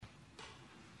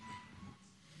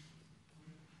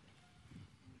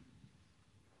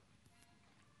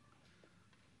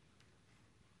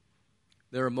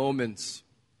There are moments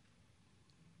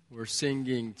where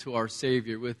singing to our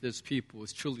Savior with His people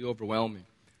is truly overwhelming.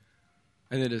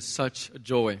 And it is such a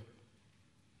joy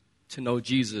to know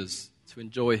Jesus, to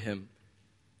enjoy Him,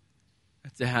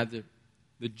 and to have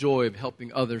the joy of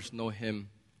helping others know Him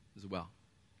as well.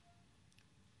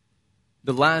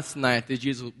 The last night that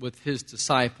Jesus was with His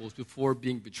disciples before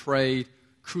being betrayed,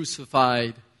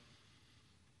 crucified,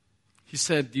 He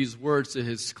said these words to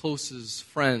His closest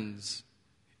friends: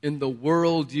 "In the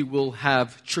world you will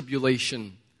have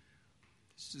tribulation."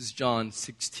 This is John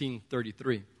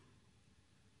 16:33.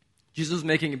 Jesus was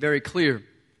making it very clear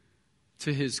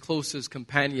to His closest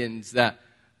companions that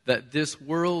this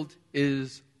world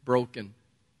is broken,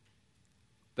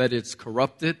 that it's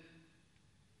corrupted,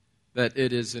 that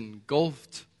it is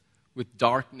engulfed with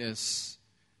darkness,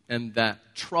 and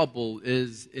that trouble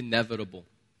is inevitable.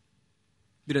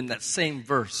 But in that same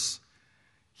verse,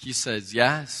 He says,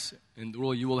 yes, in the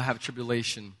world you will have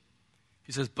tribulation.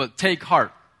 He says, but take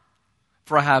heart,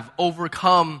 for I have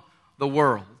overcome the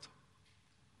world.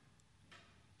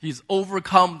 He's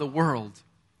overcome the world.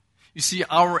 You see,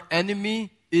 our enemy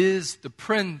is the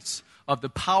prince of the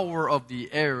power of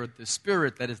the air, the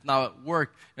spirit that is now at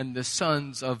work in the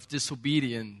sons of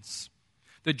disobedience.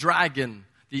 The dragon,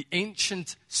 the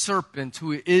ancient serpent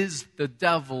who is the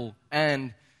devil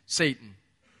and Satan.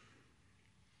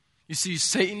 You see,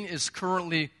 Satan is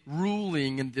currently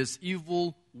ruling in this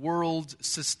evil world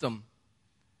system.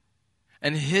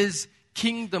 And his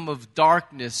kingdom of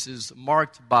darkness is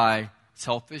marked by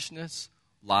selfishness,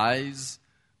 lies,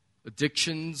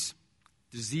 addictions,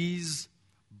 disease,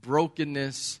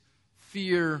 brokenness,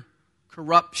 fear,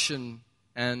 corruption,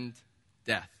 and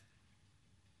death.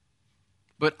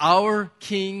 But our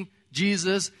King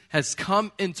Jesus has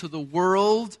come into the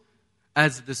world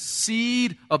as the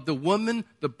seed of the woman,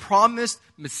 the promised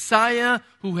Messiah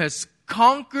who has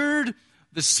conquered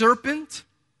the serpent.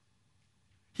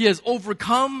 He has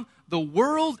overcome the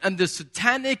world and the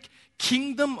satanic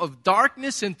kingdom of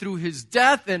darkness, and through His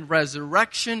death and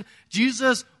resurrection,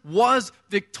 Jesus was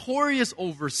victorious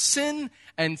over sin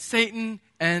and Satan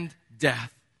and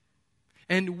death.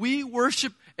 And we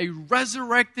worship a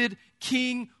resurrected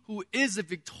King who is a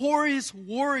victorious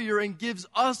warrior and gives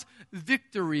us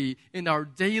victory in our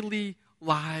daily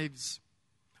lives.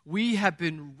 We have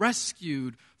been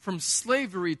rescued from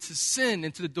slavery to sin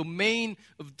into the domain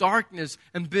of darkness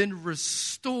and been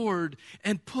restored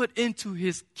and put into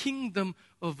His kingdom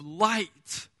of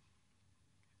light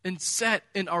and set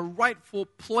in our rightful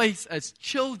place as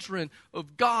children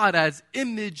of God, as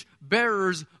image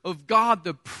bearers of God,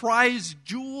 the prize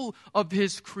jewel of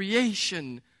His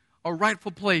creation, a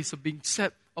rightful place of being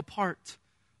set apart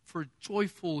for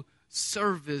joyful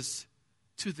service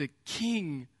to the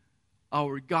King,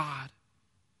 our God.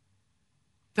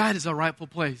 That is our rightful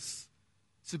place,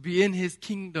 to be in His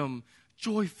kingdom,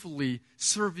 joyfully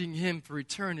serving Him for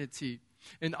eternity.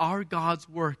 And our God's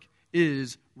work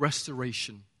is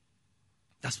restoration.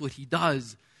 That's what He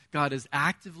does. God is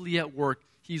actively at work.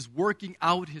 He's working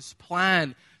out His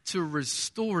plan to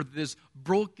restore this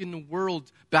broken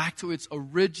world back to its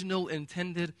original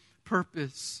intended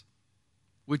purpose,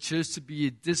 which is to be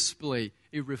a display,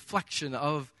 a reflection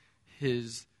of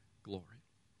His glory.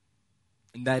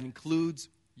 And that includes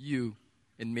you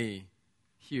and me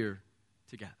here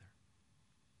together.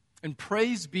 And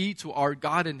praise be to our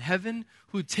God in heaven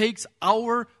who takes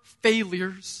our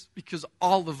failures, because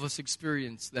all of us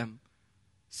experience them,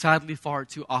 sadly far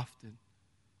too often.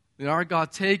 And our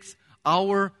God takes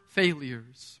our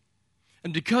failures,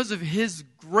 and because of His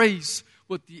grace,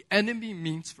 what the enemy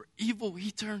means for evil,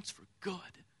 He turns for good.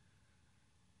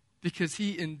 Because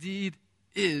He indeed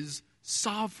is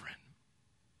sovereign.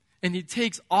 And He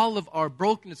takes all of our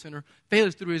brokenness and our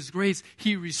failures through His grace.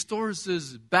 He restores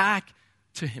us back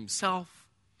to Himself.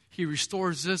 He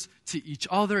restores us to each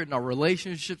other in our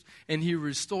relationships. And He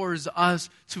restores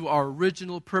us to our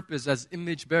original purpose as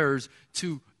image bearers,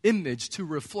 to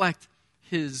reflect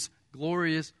His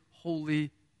glorious, holy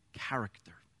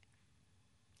character.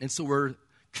 And so we're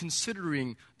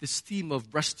considering this theme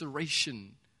of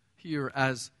restoration here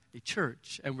as a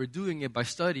church, and we're doing it by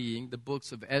studying the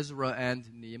books of Ezra and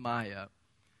Nehemiah.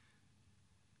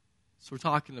 So we're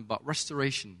talking about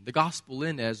restoration, the gospel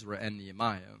in Ezra and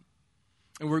Nehemiah.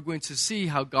 And we're going to see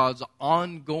how God's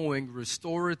ongoing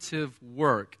restorative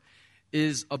work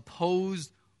is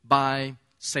opposed by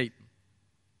Satan.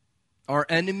 Our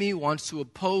enemy wants to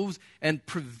oppose and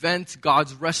prevent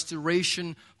God's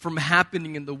restoration from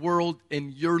happening in the world,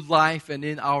 in your life, and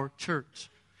in our church.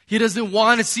 He doesn't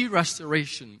want to see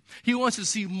restoration. He wants to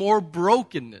see more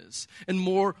brokenness and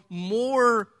more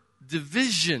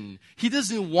division. He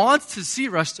doesn't want to see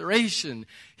restoration.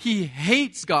 He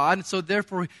hates God, and so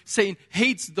therefore Satan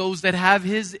hates those that have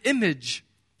his image.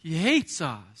 He hates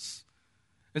us.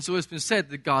 And so it's been said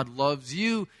that God loves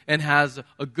you and has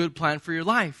a good plan for your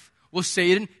life. Well,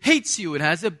 Satan hates you and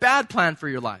has a bad plan for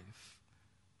your life.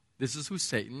 This is who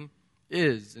Satan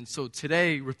is. And so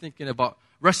today we're thinking about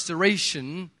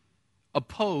restoration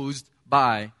opposed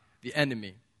by the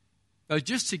enemy. Now,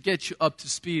 just to get you up to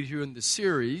speed here in the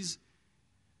series,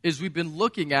 is we've been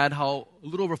looking at how a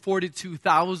little over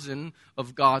 42,000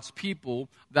 of God's people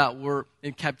that were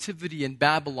in captivity in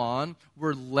Babylon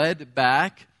were led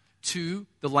back to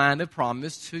the land of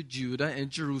promise, to Judah and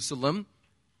Jerusalem.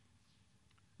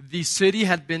 The city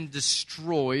had been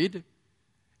destroyed,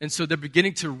 and so they're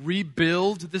beginning to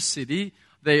rebuild the city.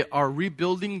 They are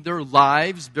rebuilding their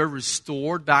lives. They're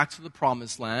restored back to the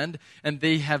promised land, and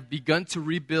they have begun to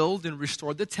rebuild and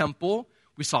restore the temple.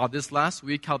 We saw this last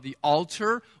week, how the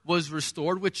altar was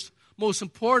restored, which most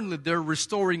importantly, they're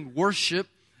restoring worship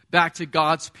back to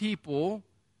God's people,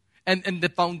 and the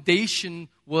foundation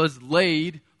was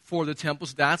laid for the temple,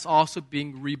 so that's also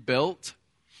being rebuilt.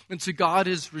 And so God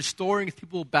is restoring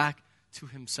people back to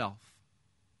himself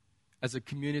as a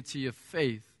community of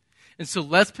faith. And so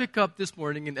let's pick up this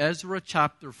morning in Ezra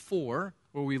chapter 4,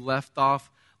 where we left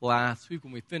off last week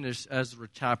when we finished Ezra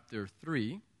chapter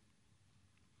 3.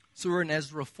 So we're in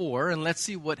Ezra 4, and let's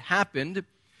see what happened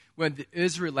when the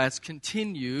Israelites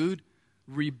continued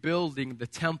rebuilding the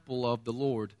temple of the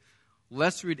Lord.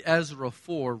 Let's read Ezra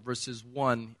 4, verses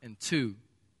 1 and 2.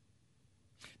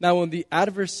 Now when the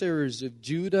adversaries of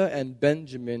Judah and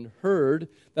Benjamin heard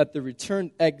that the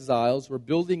returned exiles were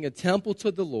building a temple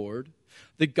to the Lord,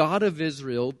 the God of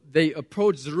Israel, they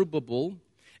approached Zerubbabel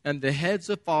and the heads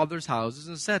of fathers' houses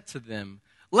and said to them,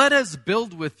 "Let us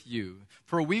build with you,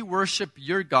 for we worship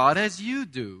your God as you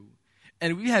do.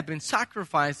 And we have been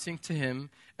sacrificing to him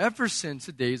ever since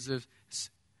the days of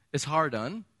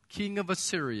Esarhaddon, king of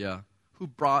Assyria, who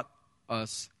brought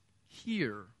us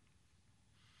here."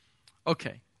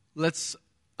 Okay, let's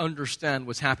understand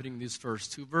what's happening in these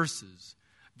first two verses.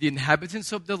 The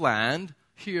inhabitants of the land,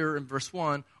 here in verse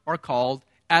 1, are called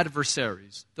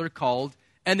adversaries. They're called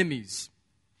enemies.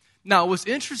 Now, what's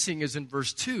interesting is in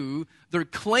verse 2, they're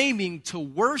claiming to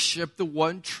worship the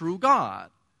one true God.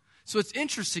 So it's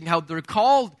interesting how they're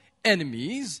called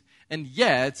enemies, and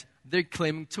yet they're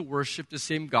claiming to worship the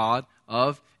same God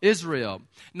of Israel.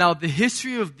 Now, the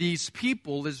history of these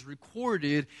people is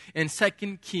recorded in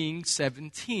 2 Kings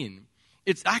 17.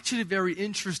 It's actually very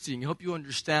interesting. I hope you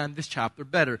understand this chapter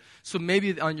better. So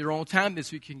maybe on your own time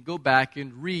this week, you can go back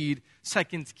and read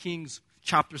 2 Kings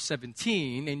chapter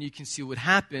 17, and you can see what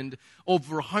happened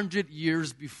over 100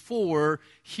 years before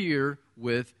here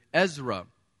with Ezra.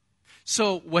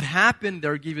 So what happened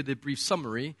there, I'll give you the brief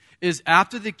summary, is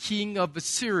after the king of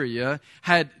Assyria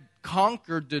had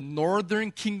conquered the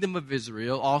northern kingdom of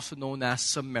Israel, also known as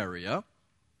Samaria,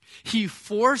 he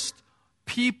forced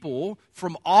people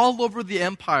from all over the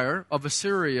empire of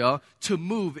Assyria to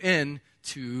move in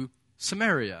to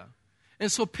Samaria.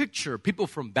 And so picture people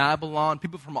from Babylon,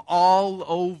 people from all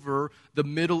over the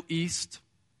Middle East.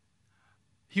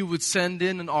 He would send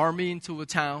in an army into a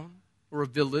town or a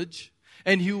village,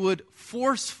 and he would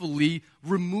forcefully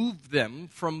remove them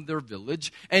from their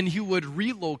village, and he would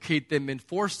relocate them and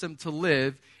force them to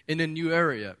live in a new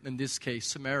area, in this case,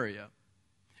 Samaria.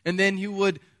 And then he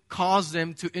would cause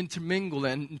them to intermingle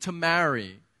and to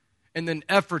marry in an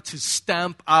effort to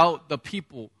stamp out the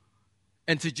people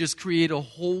and to just create a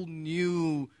whole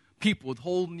new people, a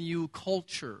whole new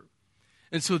culture.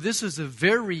 And so this is a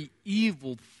very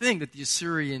evil thing that the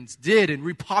Assyrians did in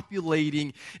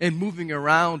repopulating and moving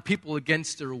around people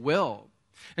against their will.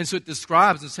 And so it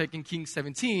describes in 2 Kings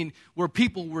 17 where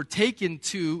people were taken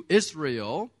to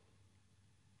Israel,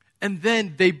 and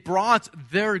then they brought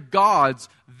their gods,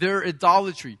 their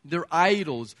idolatry, their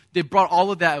idols. They brought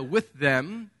all of that with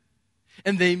them,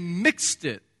 and they mixed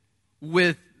it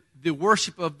with the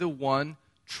worship of the one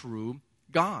true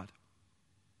God.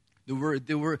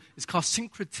 It's called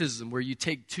syncretism, where you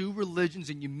take two religions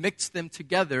and you mix them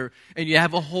together, and you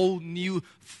have a whole new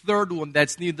third one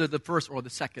that's neither the first or the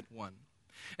second one.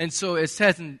 And so it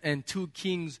says in 2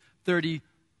 Kings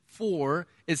 34,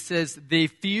 it says, they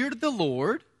feared the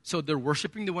Lord, so they're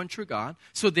worshiping the one true God.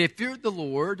 So they feared the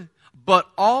Lord, but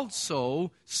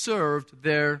also served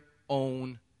their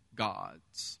own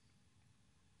gods.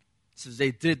 It says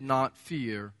they did not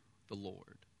fear the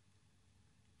Lord.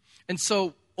 And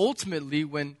so ultimately,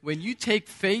 when you take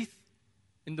faith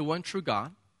in the one true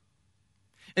God,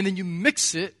 and then you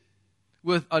mix it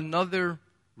with another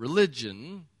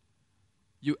religion,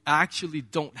 you actually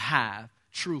don't have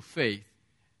true faith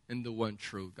in the one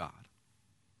true God.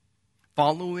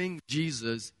 Following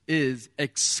Jesus is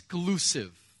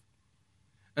exclusive.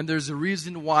 And there's a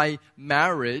reason why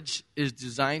marriage is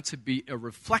designed to be a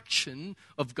reflection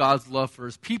of God's love for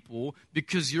His people,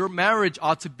 because your marriage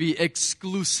ought to be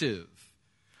exclusive.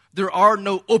 There are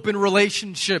no open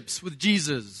relationships with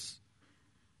Jesus.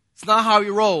 It's not how He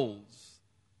rolls.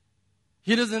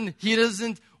 He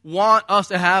doesn't want us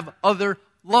to have other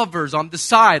lovers on the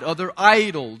side, other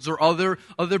idols or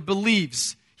other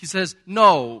beliefs. He says,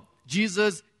 no,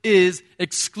 Jesus is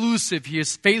exclusive. He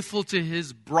is faithful to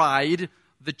His bride,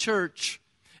 the church,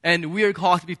 and we are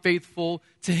called to be faithful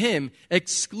to Him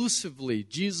exclusively.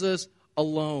 Jesus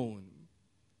alone,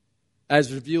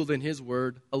 as revealed in His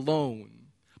word, alone.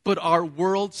 But our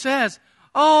world says,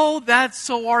 oh, that's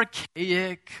so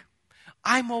archaic.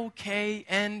 I'm okay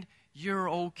and you're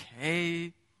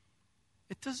okay.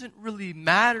 It doesn't really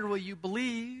matter what you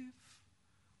believe.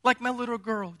 Like my little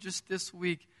girl just this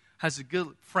week has a good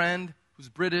friend who's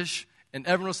British, and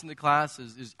everyone else in the class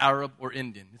is Arab or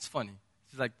Indian. It's funny.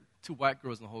 She's like 2 white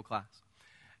girls in the whole class.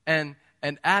 And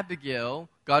Abigail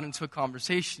got into a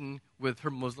conversation with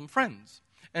her Muslim friends.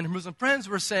 And her Muslim friends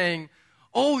were saying,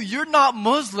 oh, you're not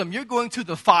Muslim. You're going to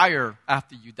the fire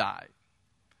after you die.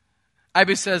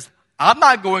 Abby says, I'm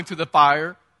not going to the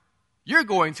fire. You're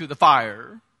going to the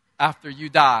fire after you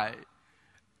die.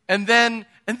 And then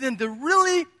the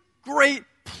really great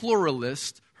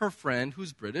pluralist, her friend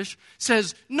who's British,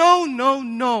 says, no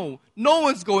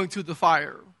one's going to the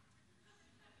fire.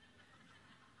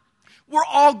 We're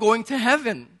all going to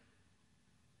heaven.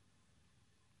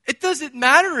 It doesn't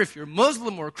matter if you're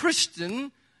Muslim or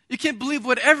Christian. You can believe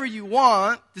whatever you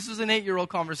want. This is an 8-year-old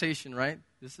conversation, right?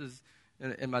 This is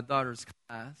in my daughter's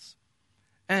class.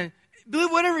 And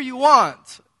believe whatever you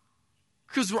want,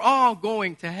 because we're all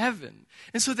going to heaven.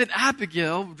 And so then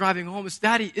Abigail, driving home, says,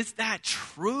 Daddy, is that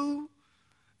true?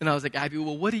 And I was like, Abby,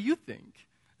 well, what do you think?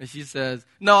 And she says,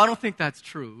 no, I don't think that's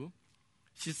true.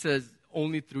 She says,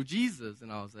 only through Jesus.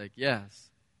 And I was like, yes.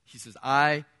 She says,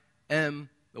 I am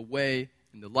the way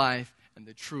and the life and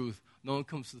the truth. No one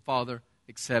comes to the Father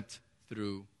except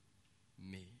through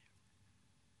me.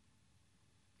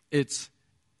 It's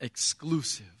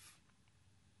exclusive.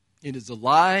 It is a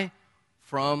lie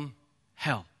from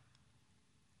hell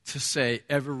to say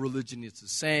every religion is the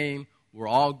same. We're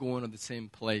all going to the same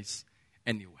place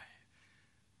anyway.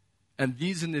 And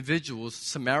these individuals,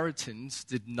 Samaritans,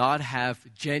 did not have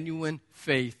genuine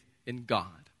faith in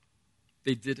God.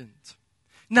 They didn't.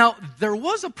 Now, there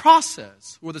was a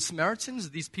process where the Samaritans,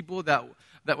 these people that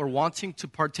were wanting to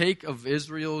partake of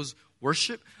Israel's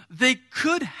worship, they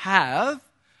could have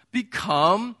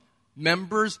become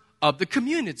members of the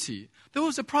community. There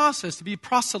was a process to be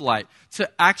proselyte,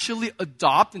 to actually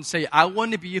adopt and say, I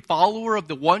want to be a follower of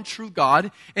the one true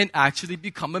God and actually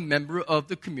become a member of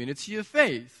the community of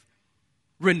faith.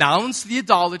 Renounce the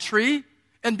idolatry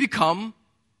and become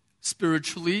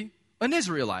spiritually an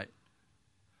Israelite.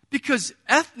 Because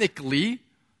ethnically,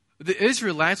 the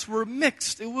Israelites were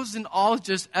mixed. It wasn't all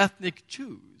just ethnic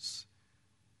Jews.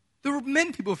 There were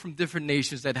many people from different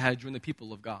nations that had joined the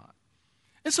people of God.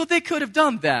 And so they could have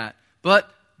done that,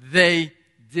 but they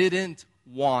didn't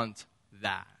want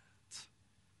that.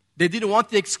 They didn't want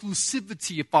the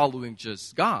exclusivity of following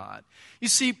just God. You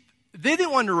see, they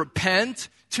didn't want to repent,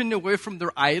 turn away from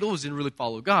their idols, and really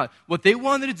follow God. What they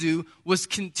wanted to do was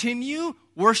continue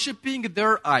worshiping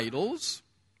their idols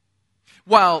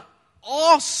while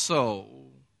also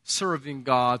serving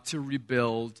God to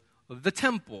rebuild the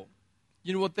temple.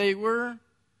 You know what they were?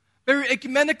 Very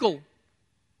ecumenical.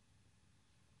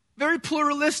 Very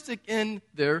pluralistic in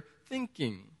their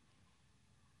thinking.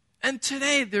 And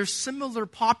today, there's similar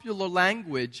popular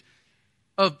language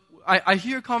of, I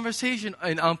hear a conversation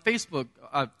on Facebook,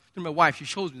 through my wife, she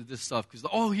shows me this stuff, because,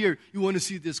 oh, here, you want to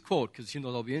see this quote, because she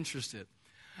knows I'll be interested.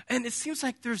 And it seems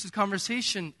like there's this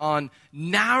conversation on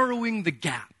narrowing the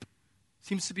gap.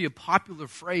 Seems to be a popular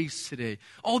phrase today.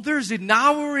 Oh, there's a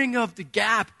narrowing of the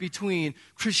gap between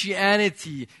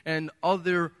Christianity and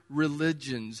other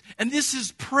religions. And this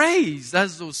is praised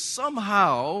as though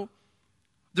somehow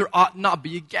there ought not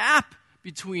be a gap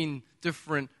between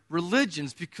different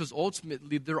religions, because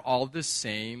ultimately they're all the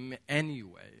same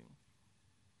anyway.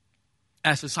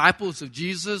 As disciples of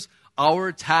Jesus,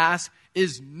 our task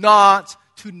is not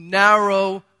to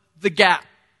narrow the gap.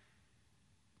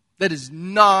 That is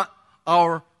not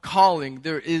our calling.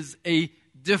 There is a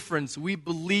difference. We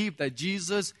believe that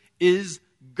Jesus is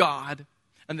God,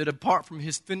 and that apart from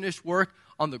His finished work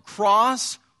on the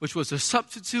cross, which was a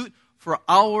substitute for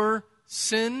our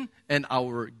sin and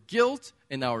our guilt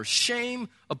and our shame,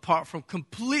 apart from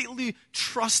completely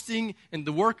trusting in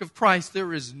the work of Christ,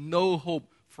 there is no hope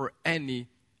for any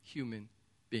human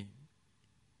being.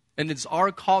 And it's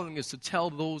our calling is to tell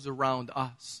those around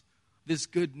us this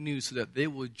good news so that they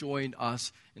will join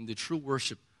us in the true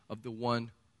worship of the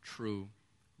one true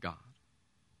God.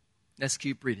 Let's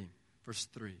keep reading. Verse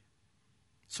 3.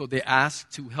 So they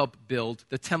asked to help build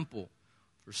the temple.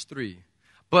 Verse 3.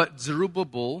 But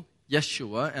Zerubbabel,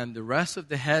 Yeshua, and the rest of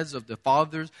the heads of the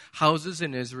fathers' houses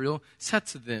in Israel said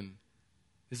to them,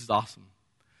 this is awesome,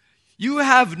 you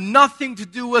have nothing to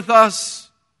do with us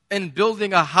in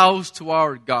building a house to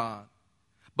our God,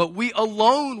 but we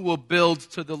alone will build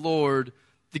to the Lord,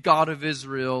 the God of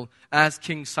Israel, as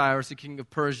King Cyrus, the king of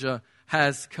Persia,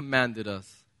 has commanded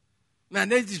us. Man,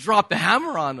 they just dropped the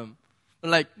hammer on them.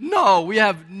 They're like, no, we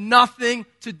have nothing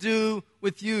to do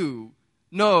with you.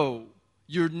 No,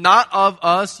 you're not of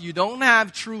us. You don't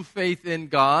have true faith in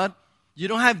God. You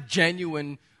don't have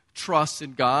genuine trust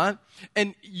in God.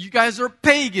 And you guys are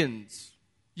pagans.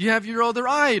 You have your other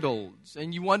idols.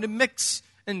 And you want to mix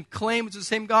and claim it's the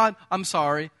same God. I'm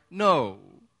sorry. No.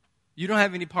 You don't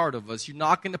have any part of us. You're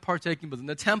not going to partake in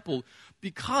the temple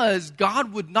because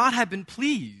God would not have been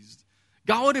pleased.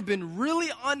 God would have been really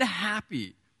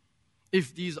unhappy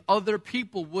if these other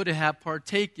people would have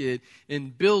partaken in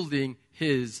building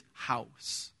his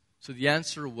house. So the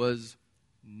answer was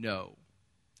no.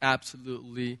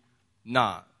 Absolutely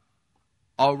not.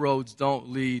 All roads don't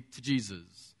lead to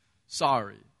Jesus.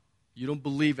 Sorry. You don't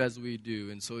believe as we do,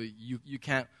 and so you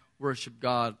can't worship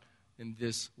God in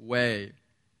this way.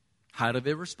 How do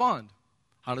they respond?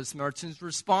 How do the Samaritans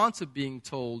respond to being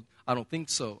told, I don't think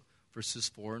so? Verses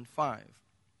 4 and 5.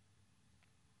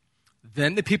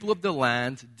 Then the people of the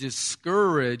land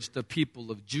discouraged the people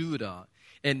of Judah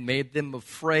and made them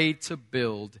afraid to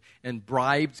build and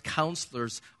bribed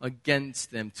counselors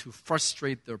against them to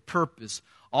frustrate their purpose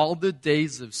all the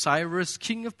days of Cyrus,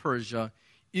 king of Persia,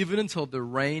 even until the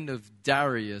reign of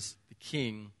Darius, the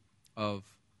king of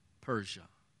Persia.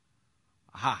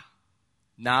 Aha!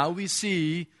 Now we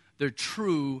see their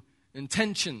true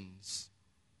intentions.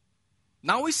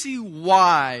 Now we see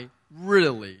why,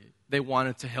 really, they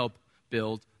wanted to help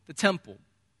build the temple.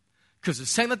 Because the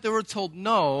second that they were told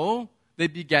no, they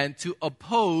began to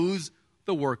oppose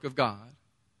the work of God.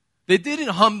 They didn't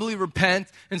humbly repent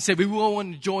and say, we will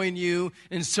want to join you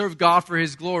and serve God for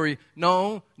his glory.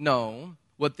 No.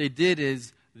 What they did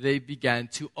is they began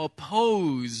to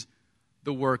oppose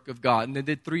the work of God. And they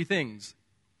did three things.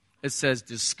 It says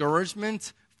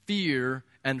discouragement, fear,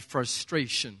 and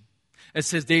frustration. It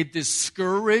says they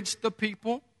discouraged the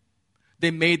people.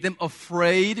 They made them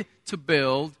afraid to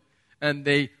build, and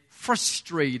they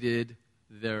frustrated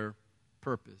their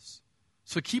purpose.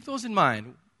 So keep those in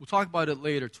mind. We'll talk about it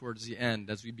later towards the end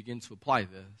as we begin to apply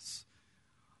this.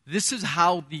 This is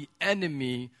how the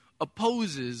enemy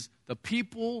opposes the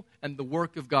people and the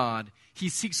work of God. He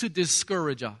seeks to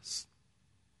discourage us.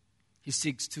 He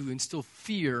seeks to instill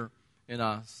fear in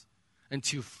us and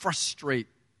to frustrate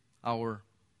our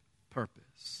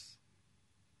purpose.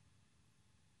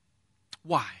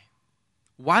 Why?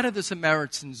 Why did the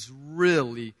Samaritans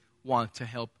really want to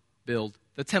help build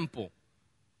the temple?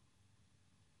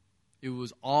 It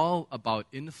was all about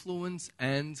influence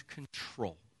and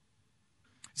control.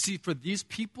 See, for these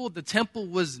people, the temple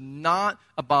was not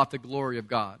about the glory of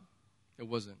God. It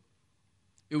wasn't.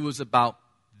 It was about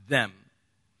them.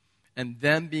 And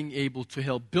them being able to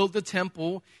help build the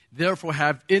temple, therefore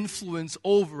have influence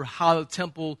over how the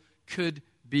temple could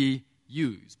be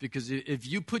used. Because if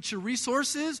you put your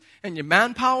resources and your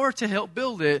manpower to help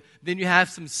build it, then you have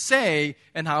some say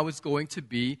in how it's going to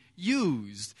be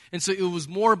used. And so it was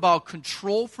more about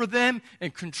control for them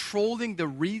and controlling the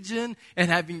region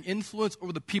and having influence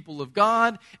over the people of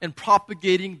God and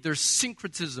propagating their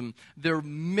syncretism, their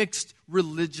mixed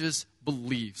religious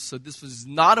beliefs. So this was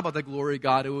not about the glory of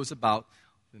God, it was about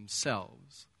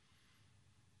themselves.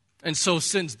 And so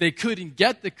since they couldn't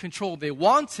get the control they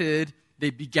wanted,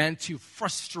 they began to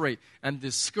frustrate and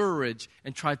discourage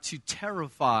and try to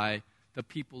terrify the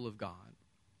people of God.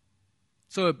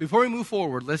 So before we move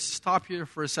forward, let's stop here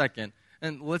for a second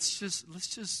and let's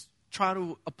just try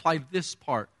to apply this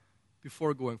part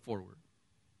before going forward.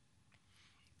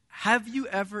 Have you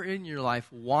ever in your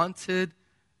life wanted,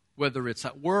 whether it's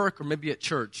at work or maybe at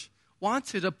church,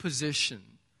 wanted a position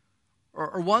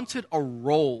or wanted a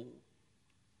role?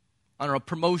 Or a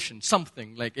promotion,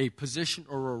 something like a position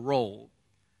or a role.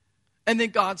 And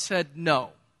then God said no.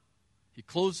 He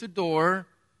closed the door.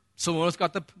 Someone else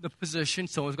got the position.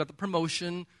 Someone else got the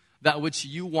promotion. That which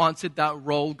you wanted, that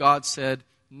role, God said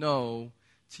no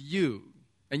to you.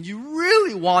 And you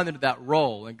really wanted that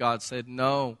role. And God said,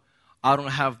 no, I don't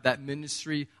have that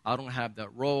ministry, I don't have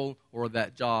that role or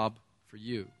that job for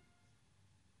you.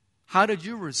 How did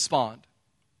you respond?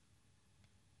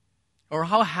 Or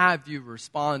how have you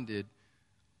responded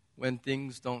when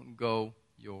things don't go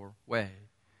your way?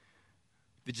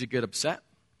 Did you get upset?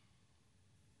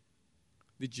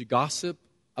 Did you gossip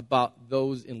about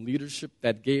those in leadership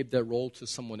that gave that role to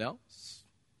someone else?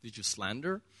 Did you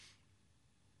slander?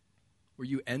 Were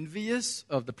you envious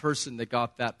of the person that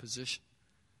got that position?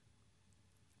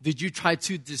 Did you try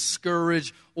to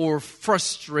discourage or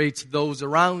frustrate those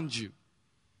around you?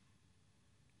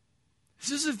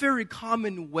 This is a very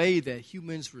common way that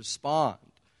humans respond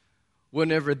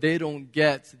whenever they don't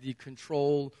get the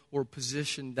control or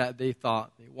position that they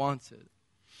thought they wanted.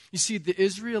 You see, the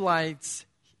Israelites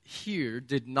here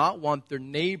did not want their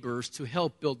neighbors to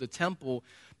help build the temple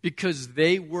because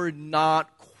they were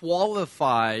not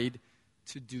qualified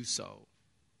to do so.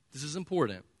 This is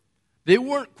important. They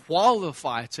weren't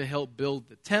qualified to help build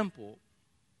the temple.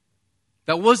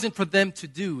 That wasn't for them to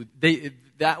do.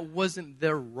 That wasn't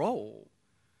their role.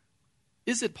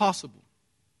 Is it possible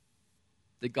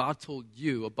that God told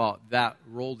you about that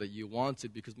role that you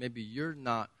wanted because maybe you're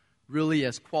not really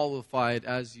as qualified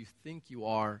as you think you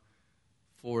are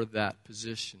for that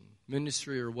position,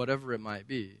 ministry or whatever it might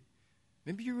be?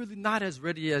 Maybe you're really not as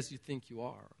ready as you think you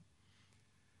are.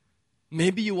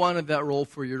 Maybe you wanted that role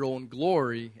for your own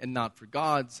glory and not for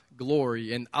God's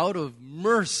glory. And out of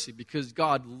mercy, because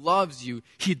God loves you,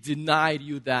 He denied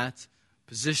you that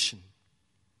position.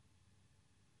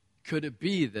 Could it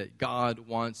be that God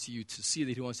wants you to see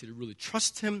that He wants you to really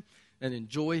trust Him and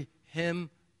enjoy Him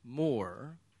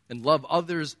more and love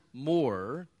others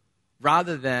more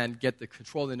rather than get the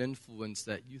control and influence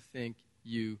that you think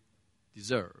you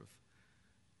deserve?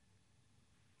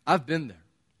 I've been there.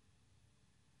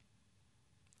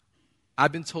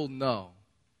 I've been told no.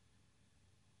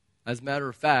 As a matter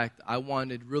of fact, I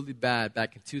wanted really bad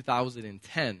back in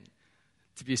 2010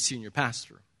 to be a senior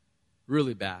pastor.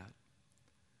 Really bad.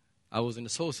 I was an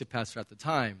associate pastor at the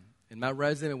time, and my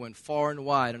resume went far and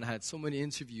wide, and I had so many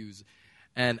interviews.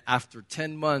 And after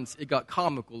 10 months, it got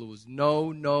comical. It was,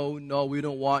 no, no, no, we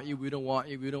don't want you, we don't want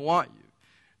you, we don't want you.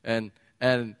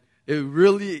 And it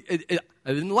really,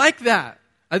 I didn't like that.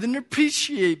 I didn't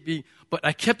appreciate being, but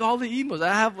I kept all the emails.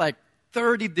 I have like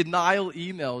 30 denial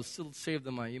emails still saved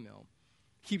in my email.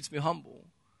 Keeps me humble.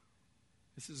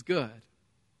 This is good.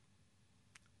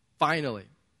 Finally,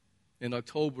 in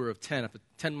October of 10, after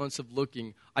 10 months of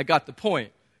looking, I got the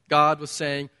point. God was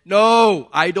saying, no,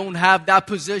 I don't have that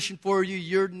position for you.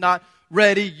 You're not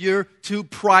ready. You're too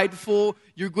prideful.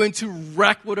 You're going to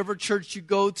wreck whatever church you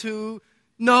go to.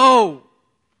 No,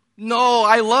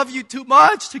 I love you too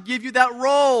much to give you that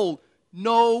role.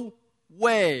 No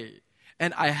way.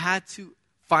 And I had to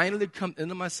finally come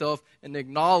into myself and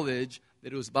acknowledge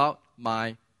that it was about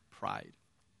my pride.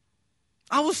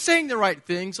 I was saying the right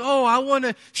things. Oh, I want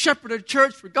to shepherd a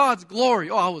church for God's glory.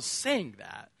 Oh, I was saying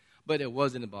that. But it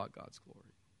wasn't about God's glory.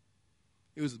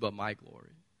 It was about my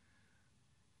glory.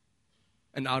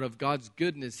 And out of God's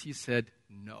goodness, He said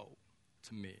no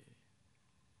to me.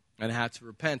 And I had to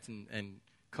repent and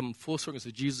come full circle and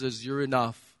say, Jesus, you're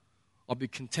enough. I'll be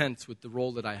content with the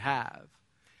role that I have.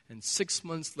 And 6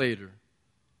 months later,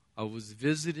 I was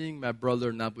visiting my brother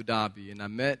in Abu Dhabi, and I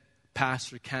met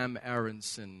Pastor Cam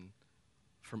Aronson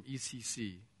from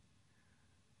ECC.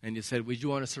 And he said, would you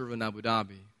want to serve in Abu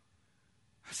Dhabi?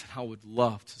 I said, I would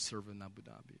love to serve in Abu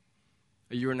Dhabi.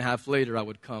 A year and a half later, I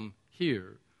would come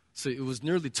here. So it was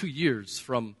nearly 2 years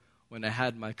from when I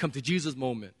had my come to Jesus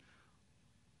moment.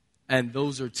 And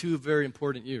those are 2 very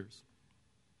important years.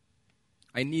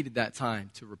 I needed that time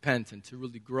to repent and to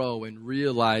really grow and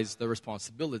realize the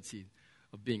responsibility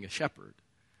of being a shepherd.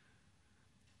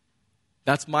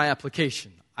 That's my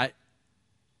application.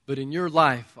 But in your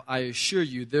life, I assure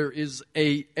you, there is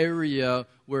an area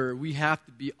where we have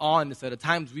to be honest that at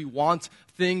times we want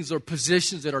things or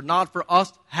positions that are not for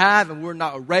us to have and we're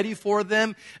not ready for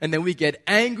them. And then we get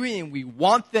angry and we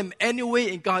want them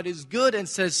anyway. And God is good and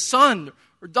says, son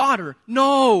or daughter,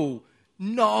 no,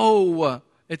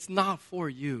 it's not for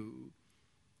you.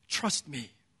 Trust me.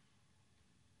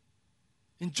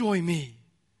 Enjoy me.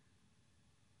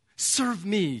 Serve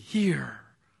me here.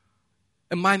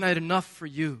 Am I not enough for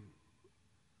you?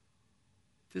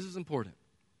 This is important.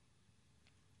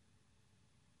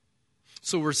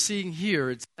 So we're seeing here,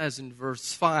 it says in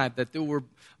verse 5, that they were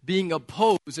being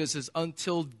opposed, it says,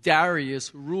 until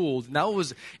Darius ruled. And that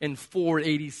was in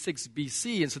 486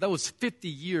 BC, and so that was 50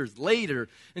 years later.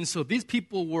 And so these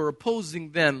people were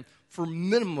opposing them for a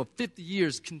minimum of 50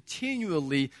 years,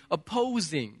 continually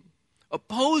opposing.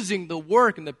 opposing the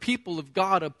work and the people of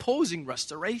God, opposing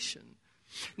restoration.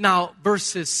 Now,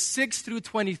 verses 6 through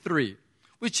 23,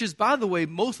 which is, by the way,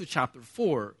 most of chapter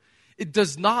 4, it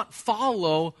does not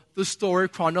follow the story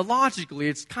chronologically.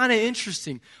 It's kind of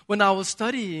interesting. When I was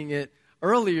studying it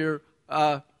earlier,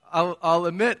 I'll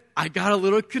admit, I got a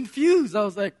little confused. I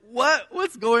was like,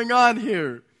 what's going on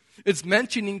here? It's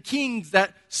mentioning kings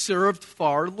that served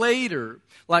far later.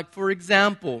 Like, for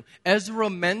example, Ezra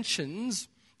mentions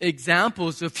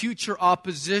examples of future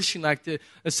opposition, like it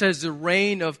says the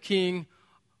reign of King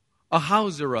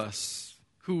Ahasuerus,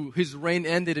 who his reign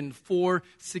ended in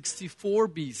 464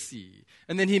 BC.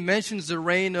 And then he mentions the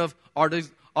reign of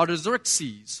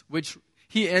Artaxerxes, which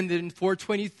he ended in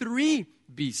 423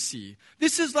 BC.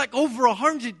 This is like over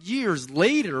 100 years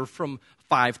later from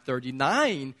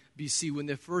 539 BC when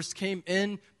they first came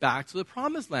in back to the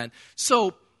Promised Land.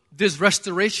 So this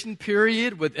restoration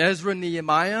period with Ezra and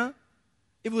Nehemiah,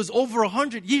 it was over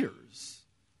 100 years.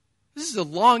 This is a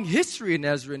long history in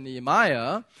Ezra and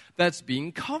Nehemiah that's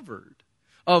being covered,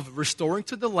 of restoring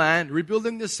to the land,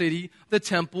 rebuilding the city, the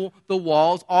temple, the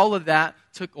walls. All of that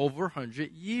took over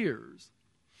 100 years.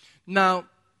 Now,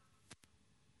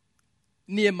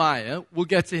 Nehemiah, we'll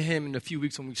get to him in a few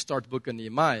weeks when we start the book of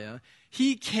Nehemiah.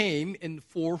 He came in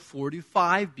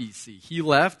 445 BC. He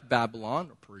left Babylon,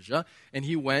 or Persia, and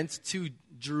he went to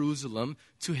Jerusalem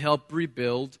to help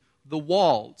rebuild the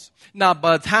walls. Now,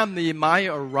 by the time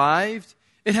Nehemiah arrived,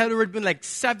 it had already been like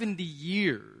 70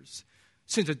 years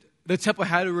since the temple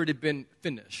had already been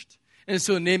finished. And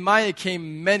so Nehemiah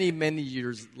came many, many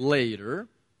years later,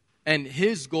 and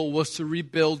his goal was to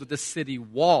rebuild the city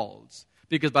walls,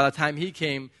 because by the time he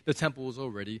came, the temple was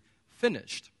already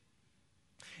finished.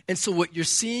 And so what you're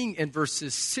seeing in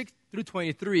verses 6 through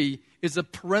 23 is a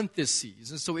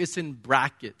parenthesis. And so it's in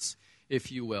brackets,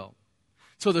 if you will.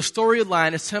 So the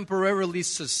storyline is temporarily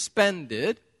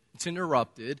suspended, it's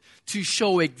interrupted, to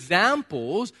show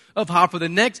examples of how for the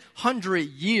next 100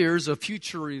 years of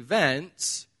future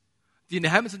events, the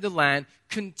inhabitants of the land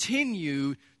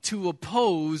continue to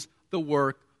oppose the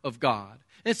work of God.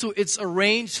 And so it's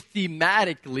arranged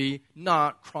thematically,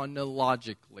 not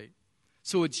chronologically.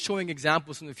 So it's showing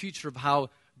examples in the future of how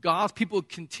God's people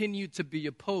continue to be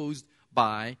opposed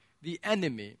by the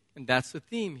enemy. And that's the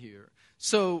theme here.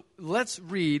 So let's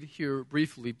read here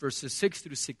briefly verses 6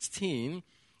 through 16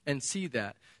 and see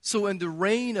that. So in the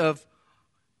reign of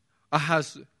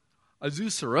Ahasuerus,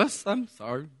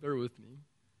 bear with me.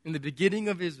 In the beginning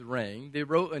of his reign, they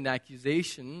wrote an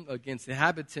accusation against the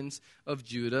inhabitants of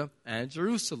Judah and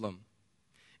Jerusalem.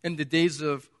 In the days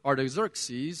of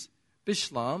Artaxerxes,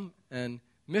 Bishlam and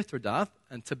Mithridath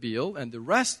and Tabeel and the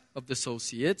rest of the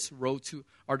associates wrote to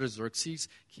Artaxerxes,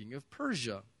 king of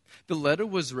Persia. The letter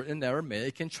was written in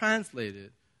Aramaic and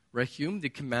translated. Rehum, the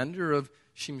commander of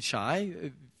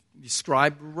Shimshai, the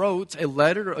scribe, wrote a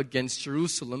letter against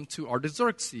Jerusalem to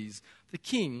Artaxerxes, the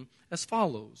king, as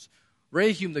follows.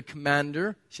 Rehum, the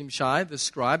commander, Shimshai, the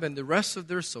scribe, and the rest of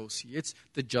their associates,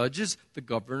 the judges, the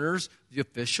governors, the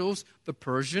officials, the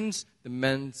Persians, the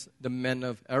men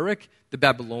of Erech, the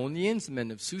Babylonians, the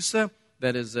men of Susa,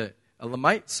 that is the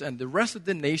Elamites, and the rest of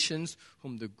the nations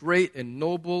whom the great and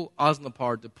noble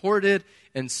Osnappar deported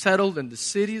and settled in the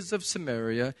cities of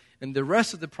Samaria and the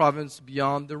rest of the province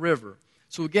beyond the river.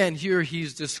 So again, here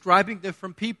he's describing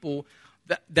different people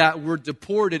that were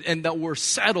deported and that were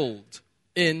settled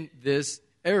in this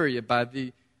area by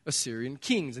the Assyrian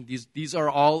kings. And these are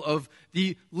all of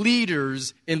the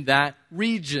leaders in that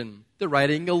region. They're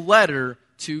writing a letter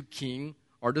to King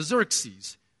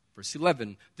Artaxerxes. Verse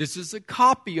 11, this is a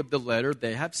copy of the letter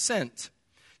they have sent.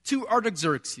 To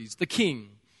Artaxerxes, the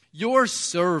king, your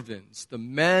servants, the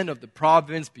men of the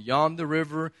province beyond the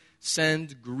river,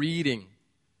 send greeting.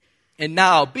 And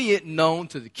now be it known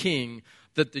to the king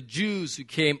that the Jews who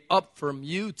came up from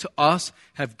you to us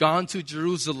have gone to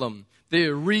Jerusalem. They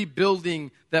are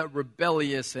rebuilding that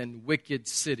rebellious and wicked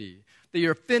city. They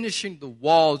are finishing the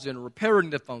walls and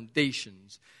repairing the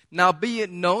foundations. Now be it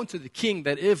known to the king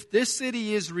that if this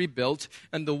city is rebuilt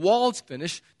and the walls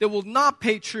finished, they will not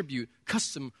pay tribute,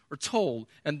 custom, or toll,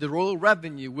 and the royal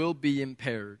revenue will be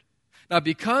impaired. Now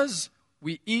because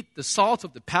we eat the salt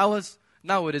of the palace,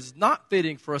 now it is not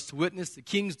fitting for us to witness the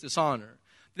king's dishonor.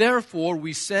 Therefore,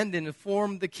 we send and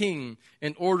inform the king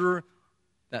in order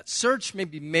that search may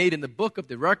be made in the book of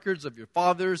the records of your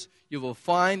fathers. You will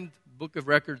find the book of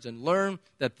records and learn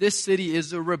that this city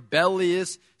is a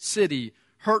rebellious city,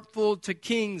 hurtful to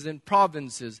kings and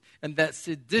provinces, and that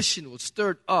sedition was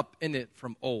stirred up in it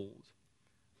from old.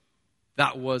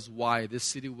 That was why this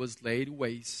city was laid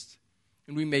waste.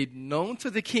 And we made known to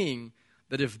the king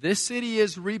that if this city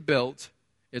is rebuilt,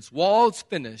 its walls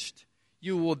finished,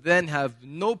 you will then have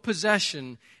no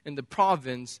possession in the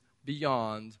province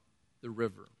beyond the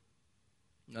river.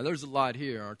 Now, there's a lot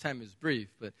here. Our time is brief,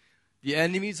 but the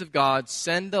enemies of God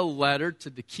send a letter to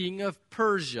the king of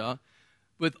Persia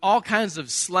with all kinds of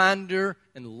slander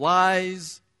and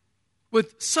lies,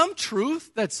 with some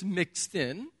truth that's mixed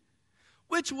in,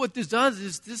 which what this does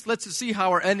is this lets us see how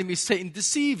our enemy Satan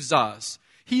deceives us.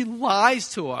 He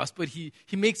lies to us, but he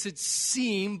makes it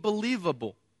seem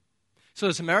believable. So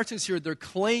the Samaritans here, they're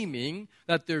claiming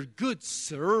that they're good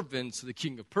servants to the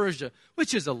king of Persia,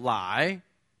 which is a lie.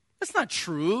 That's not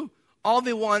true. All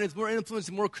they want is more influence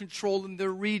and more control in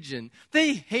their region.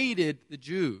 They hated the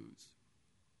Jews.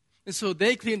 And so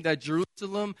they claim that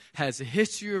Jerusalem has a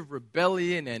history of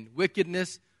rebellion and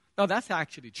wickedness. Now, that's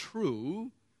actually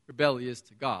true, rebellious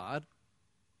to God.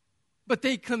 But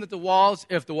they claim that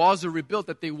if the walls are rebuilt,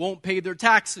 that they won't pay their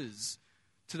taxes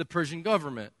to the Persian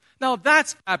government. Now,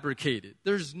 that's fabricated.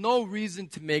 There's no reason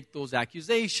to make those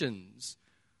accusations.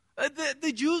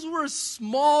 The Jews were a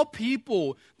small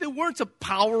people. They weren't a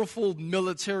powerful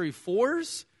military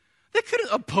force. They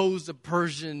couldn't oppose the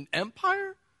Persian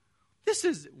Empire. This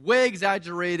is way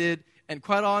exaggerated and,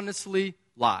 quite honestly,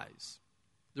 lies.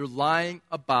 They're lying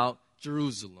about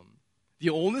Jerusalem. The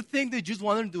only thing the Jews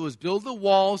wanted to do was build the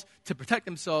walls to protect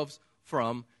themselves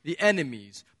from the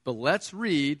enemies. But let's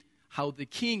read how the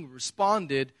king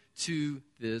responded to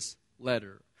this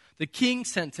letter. The king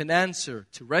sent an answer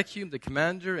to Rechum, the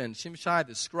commander, and Shimshai,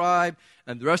 the scribe,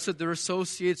 and the rest of their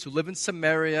associates who live in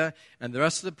Samaria and the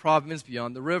rest of the province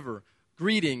beyond the river.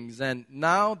 Greetings, and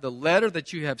now the letter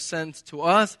that you have sent to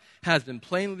us has been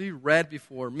plainly read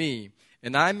before me.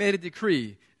 And I made a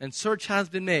decree, and search has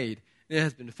been made. It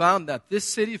has been found that this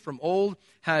city from old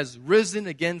has risen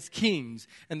against kings,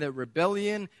 and that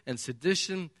rebellion and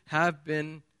sedition have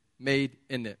been made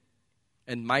in it.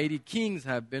 And mighty kings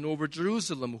have been over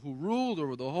Jerusalem, who ruled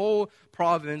over the whole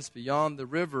province beyond the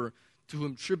river, to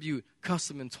whom tribute,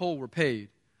 custom, and toll were paid.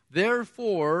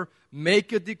 Therefore,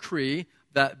 make a decree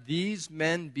that these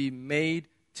men be made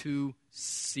to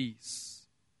cease,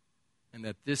 and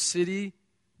that this city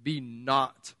be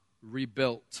not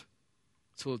rebuilt,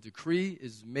 till a decree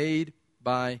is made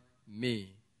by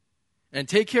me. And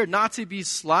take care not to be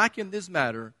slack in this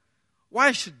matter.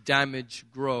 Why should damage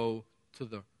grow to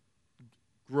the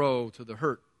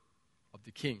hurt of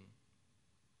the king?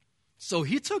 So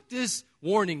he took this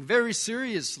warning very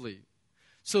seriously.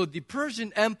 So the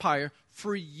Persian Empire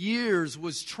for years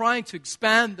was trying to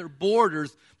expand their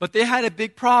borders, but they had a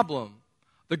big problem.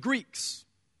 The Greeks.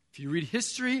 If you read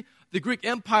history, the Greek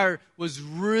Empire was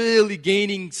really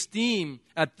gaining steam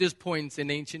at this point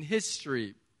in ancient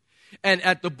history. And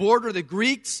at the border, the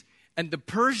Greeks and the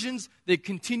Persians, they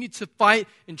continued to fight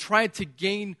and try to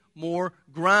gain more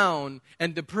ground.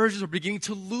 And the Persians were beginning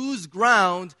to lose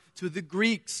ground to the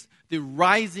Greeks, the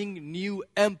rising new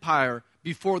empire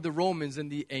before the Romans in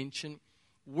the ancient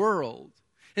world.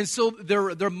 And so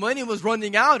their money was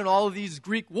running out in all of these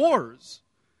Greek wars.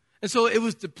 And so it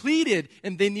was depleted,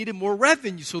 and they needed more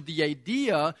revenue. So the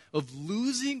idea of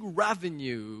losing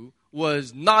revenue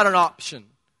was not an option.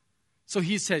 So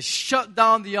he says, shut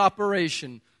down the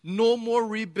operation. No more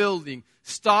rebuilding.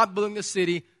 Stop building the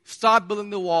city. Stop building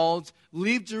the walls.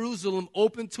 Leave Jerusalem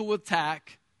open to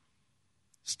attack.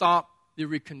 Stop the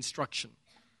reconstruction.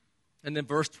 And then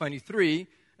verse 23,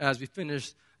 as we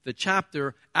finish the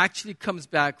chapter, actually comes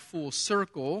back full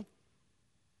circle.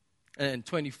 And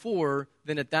 24,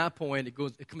 then at that point,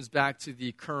 it comes back to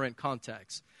the current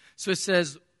context. So it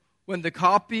says, when the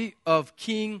copy of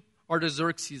King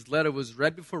Artaxerxes' letter was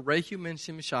read before Rechum and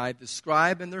Shimshai, the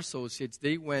scribe and their associates,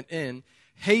 they went in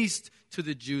haste to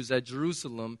the Jews at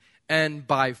Jerusalem, and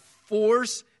by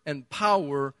force and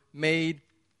power made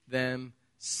them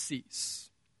cease.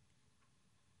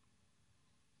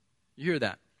 You hear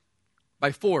that?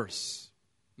 By force,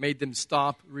 made them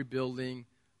stop rebuilding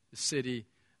the city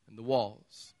and the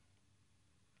walls.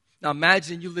 Now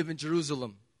imagine you live in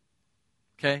Jerusalem,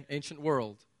 okay, ancient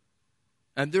world,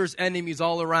 and there's enemies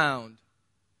all around,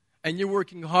 and you're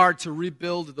working hard to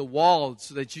rebuild the walls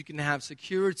so that you can have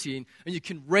security and you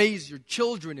can raise your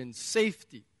children in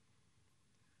safety.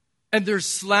 And there's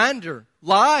slander,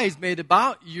 lies made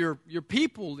about your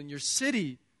people and your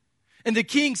city. And the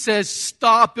king says,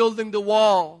 stop building the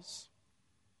walls.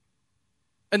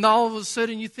 And all of a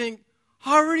sudden you think,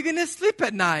 how are we going to sleep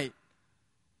at night?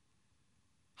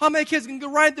 How many kids can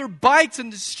go ride their bikes in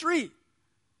the street?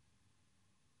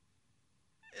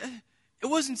 It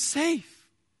wasn't safe.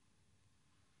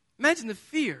 Imagine the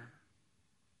fear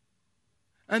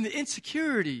and the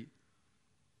insecurity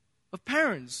of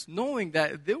parents knowing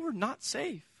that they were not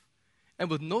safe. And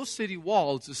with no city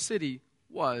walls, the city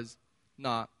was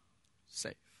not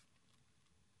safe.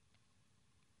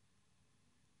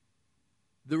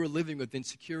 They were living with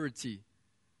insecurity.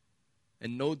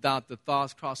 And no doubt the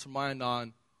thoughts crossed their mind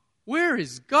on, where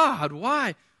is God?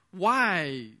 Why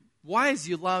is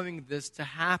he allowing this to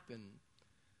happen?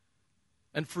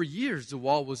 And for years, the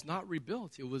wall was not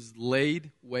rebuilt. It was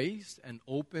laid waste and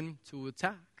open to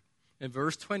attack. In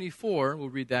verse 24, we'll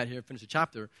read that here, finish the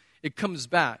chapter, it comes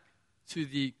back to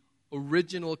the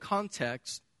original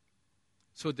context.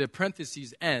 So the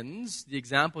parentheses ends, the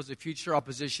examples of future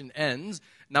opposition ends.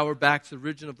 Now we're back to the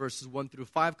original verses 1 through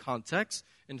 5 context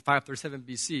in 537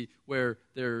 BC, where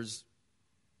there's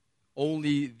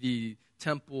only the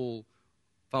temple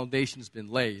foundation has been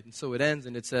laid. And so it ends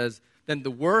and it says, then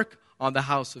the work on the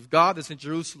house of God that's in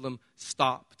Jerusalem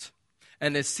stopped.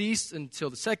 And it ceased until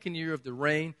the second year of the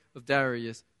reign of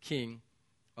Darius, king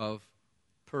of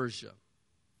Persia.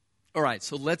 All right,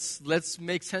 so let's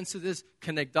make sense of this,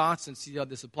 connect dots, and see how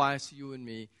this applies to you and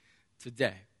me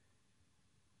today.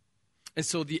 And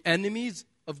so the enemies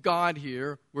of God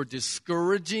here were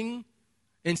discouraging,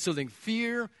 instilling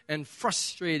fear, and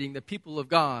frustrating the people of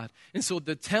God. And so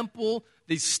the temple,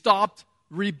 they stopped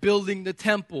rebuilding the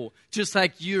temple. Just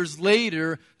like years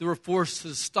later, they were forced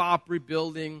to stop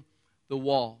rebuilding the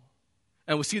wall.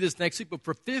 And we'll see this next week, but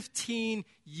for 15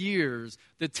 years,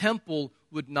 the temple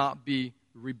would not be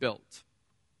rebuilt.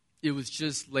 It was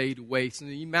just laid waste.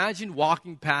 And imagine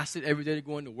walking past it every day to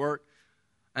going to work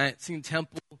and seeing the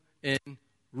temple in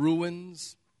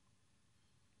ruins.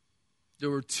 They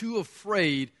were too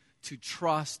afraid to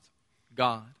trust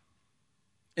God.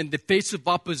 In the face of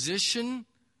opposition,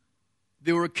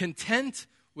 they were content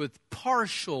with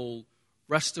partial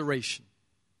restoration.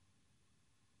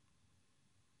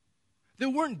 They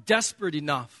weren't desperate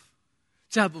enough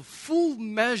to have a full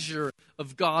measure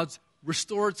of God's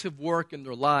restorative work in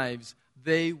their lives.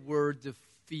 They were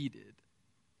defeated.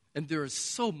 And there is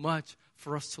so much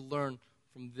for us to learn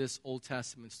from this Old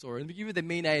Testament story. And to give you the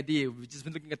main idea, we've just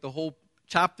been looking at the whole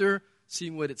chapter,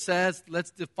 seeing what it says. Let's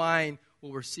define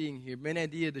what we're seeing here. Main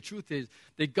idea, the truth is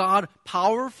that God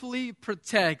powerfully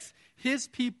protects his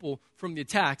people from the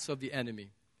attacks of the enemy.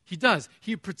 He does.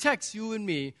 He protects you and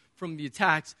me from the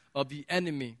attacks of the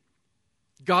enemy.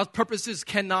 God's purposes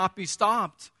cannot be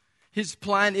stopped. His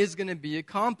plan is going to be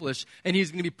accomplished, and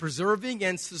he's going to be preserving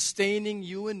and sustaining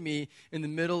you and me in the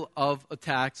middle of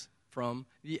attacks from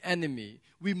the enemy.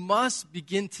 We must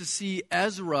begin to see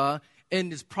Ezra in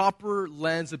his proper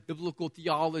lens of biblical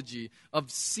theology,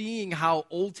 of seeing how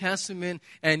Old Testament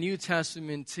and New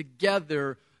Testament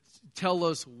together tell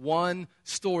us one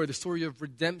story, the story of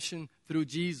redemption through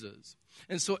Jesus.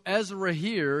 And so Ezra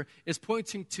here is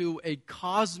pointing to a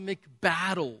cosmic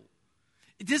battle.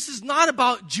 This is not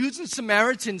about Jews and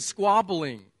Samaritans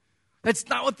squabbling. That's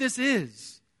not what this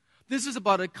is. This is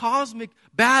about a cosmic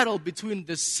battle between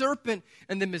the serpent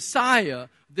and the Messiah.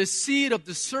 The seed of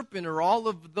the serpent are all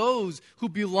of those who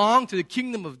belong to the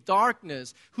kingdom of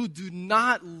darkness, who do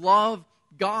not love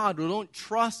God, who don't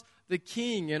trust the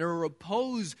king and are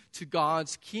opposed to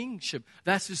God's kingship.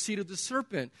 That's the seed of the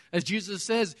serpent. As Jesus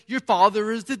says, your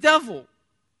father is the devil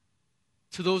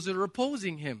to those that are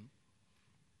opposing him.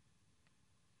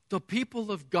 The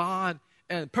people of God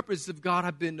and the purposes of God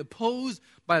have been opposed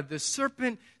by the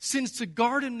serpent since the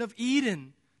Garden of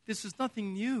Eden. This is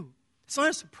nothing new. It's not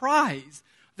a surprise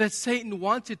that Satan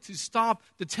wanted to stop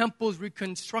the temple's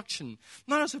reconstruction.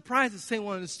 Not a surprise that Satan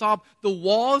wanted to stop the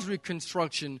wall's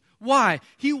reconstruction. Why?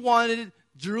 He wanted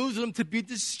Jerusalem to be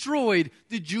destroyed,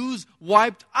 the Jews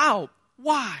wiped out.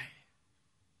 Why?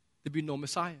 There'd be no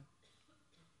Messiah.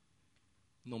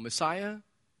 No Messiah,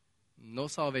 no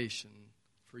salvation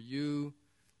for you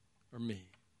or me.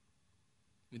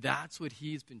 That's what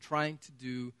he's been trying to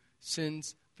do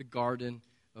since the Garden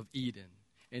of Eden.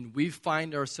 And we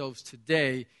find ourselves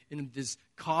today in this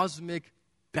cosmic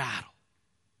battle.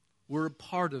 We're a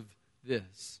part of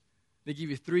this. Let me give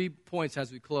you 3 points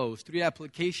as we close, 3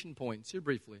 application points here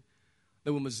briefly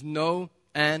that we must know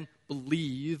and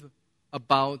believe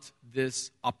about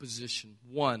this opposition.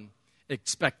 1,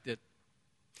 expect it.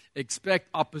 Expect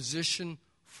opposition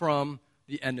from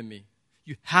the enemy.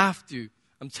 You have to,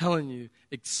 I'm telling you,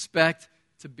 expect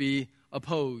to be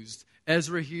opposed.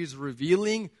 Ezra here is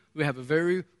revealing we have a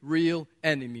very real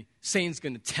enemy. Satan's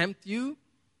going to tempt you.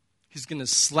 He's going to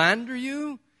slander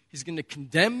you. He's going to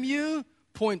condemn you,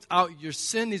 point out your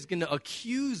sin. He's going to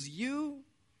accuse you.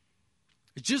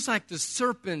 It's just like the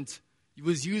serpent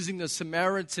was using the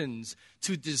Samaritans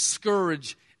to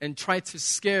discourage and try to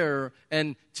scare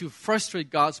and to frustrate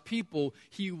God's people.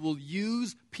 He will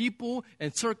use people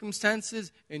and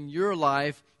circumstances in your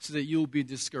life so that you'll be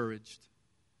discouraged.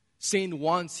 Satan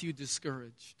wants you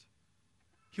discouraged.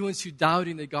 He wants you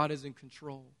doubting that God is in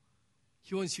control.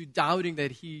 He wants you doubting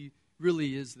that He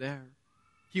really is there.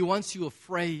 He wants you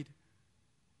afraid.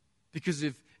 Because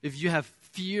if you have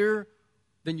fear,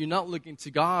 then you're not looking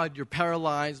to God. You're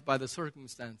paralyzed by the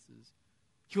circumstances.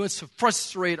 He wants to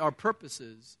frustrate our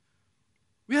purposes.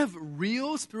 We have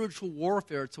real spiritual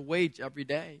warfare to wage every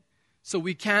day. So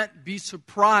we can't be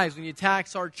surprised when He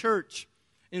attacks our church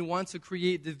and wants to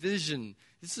create division.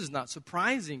 This is not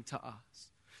surprising to us.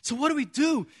 So what do we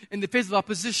do in the face of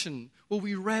opposition? Well,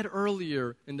 we read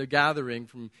earlier in the gathering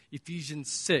from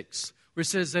Ephesians 6, where it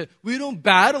says that we don't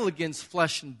battle against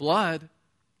flesh and blood.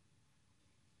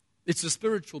 It's a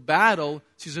spiritual battle.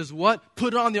 She says, what?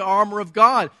 Put on the armor of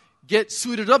God. Get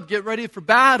suited up. Get ready for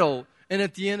battle. And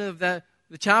at the end of the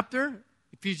chapter,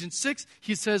 Ephesians 6,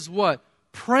 he says what?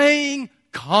 Praying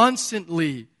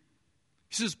constantly.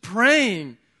 He says,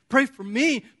 praying. Pray for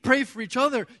me. Pray for each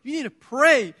other. You need to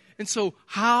pray. And so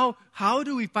how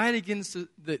do we fight against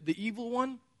the evil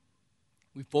one?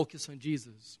 We focus on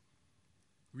Jesus.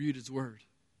 Read His Word.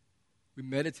 We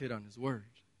meditate on His Word.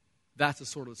 That's the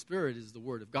sword of the Spirit, is the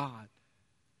Word of God.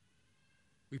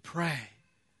 We pray.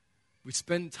 We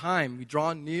spend time. We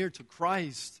draw near to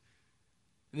Christ.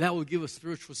 And that will give us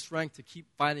spiritual strength to keep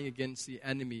fighting against the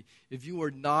enemy. If you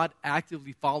are not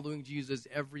actively following Jesus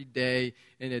every day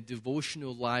in a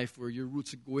devotional life where your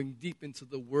roots are going deep into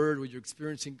the Word, where you're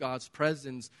experiencing God's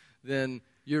presence, then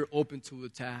you're open to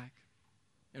attack.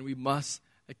 And we must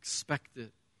expect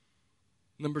it.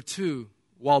 Number 2,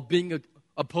 while being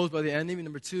opposed by the enemy,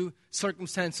 number 2,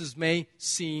 circumstances may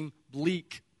seem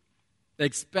bleak. They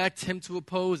expect Him to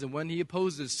oppose, and when He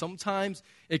opposes, sometimes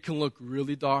it can look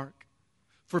really dark.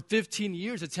 For 15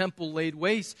 years, the temple laid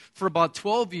waste. For about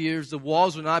 12 years, the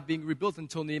walls were not being rebuilt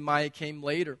until Nehemiah came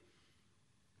later.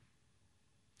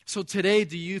 So today,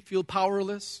 do you feel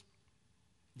powerless?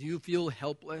 Do you feel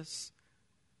helpless?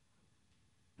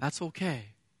 That's okay.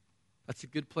 That's a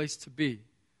good place to be.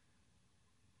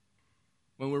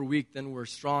 When we're weak, then we're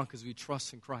strong because we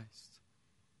trust in Christ.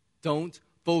 Don't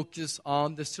focus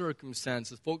on the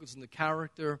circumstances. Focus on the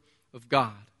character of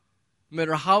God. No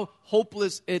matter how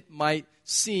hopeless it might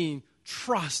seem,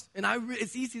 trust. And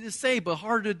it's easy to say, but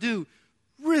hard to do.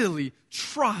 Really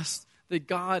trust that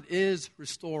God is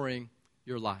restoring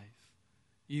your life,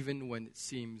 even when it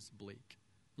seems bleak.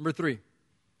 Number 3,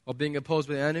 while being opposed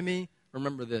by the enemy,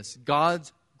 remember this: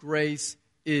 God's grace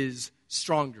is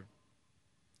stronger.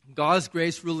 God's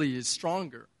grace really is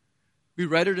stronger. We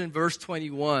read it in verse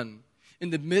 21. In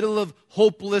the middle of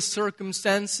hopeless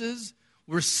circumstances,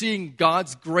 we're seeing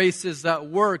God's grace is at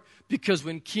work, because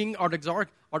when King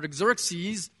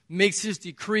Artaxerxes makes his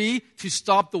decree to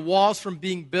stop the walls from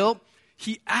being built,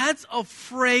 he adds a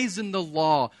phrase in the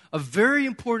law, a very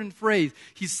important phrase.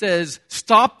 He says,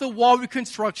 stop the wall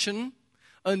reconstruction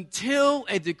until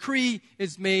a decree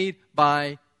is made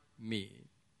by me.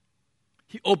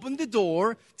 He opened the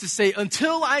door to say,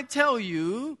 until I tell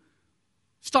you,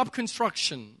 stop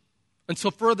construction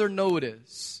until further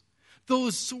notice.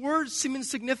 Those words seem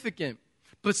insignificant,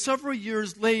 but several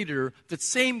years later, that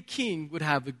same king would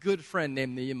have a good friend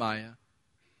named Nehemiah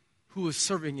who was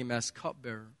serving him as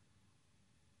cupbearer.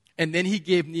 And then he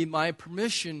gave Nehemiah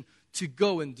permission to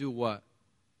go and do what?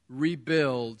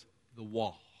 Rebuild the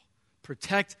wall.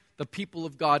 Protect the people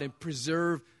of God and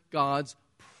preserve God's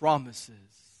promises.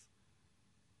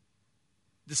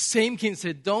 The same king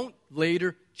said, don't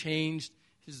later change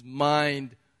his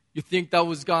mind. You think that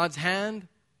was God's hand?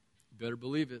 You better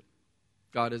believe it.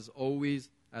 God is always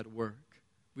at work.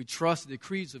 We trust the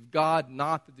decrees of God,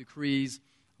 not the decrees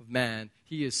of man.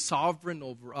 He is sovereign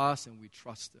over us, and we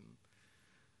trust Him.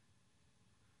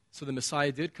 So the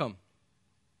Messiah did come.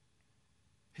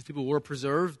 His people were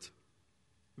preserved.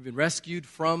 We've been rescued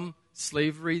from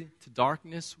slavery to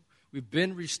darkness. We've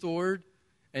been restored.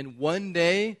 And one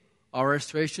day, our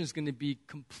restoration is going to be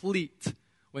complete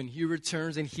when He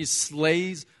returns and He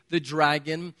slays the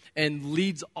dragon and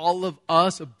leads all of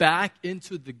us back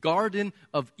into the Garden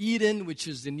of Eden, which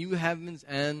is the new heavens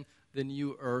and the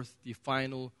new earth, the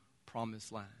final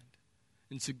promised land.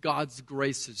 And so God's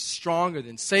grace is stronger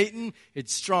than Satan.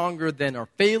 It's stronger than our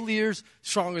failures,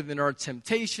 stronger than our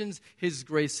temptations. His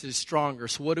grace is stronger.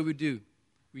 So what do?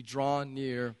 We draw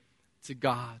near to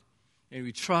God, and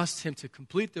we trust Him to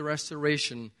complete the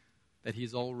restoration that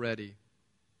He's already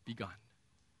begun.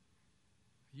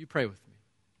 You pray with me.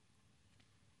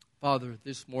 Father,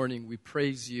 this morning we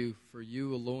praise You, for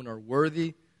You alone are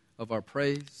worthy of our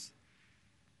praise.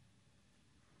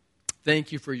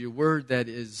 Thank You for Your word that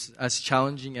is as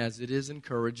challenging as it is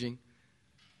encouraging.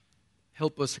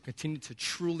 Help us to continue to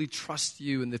truly trust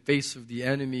You in the face of the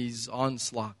enemy's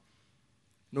onslaught.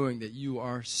 knowing that you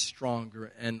are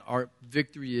stronger and our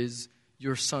victory is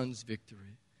your Son's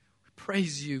victory. We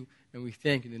praise you and we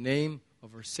thank you in the name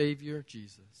of our Savior,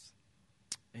 Jesus.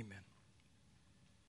 Amen.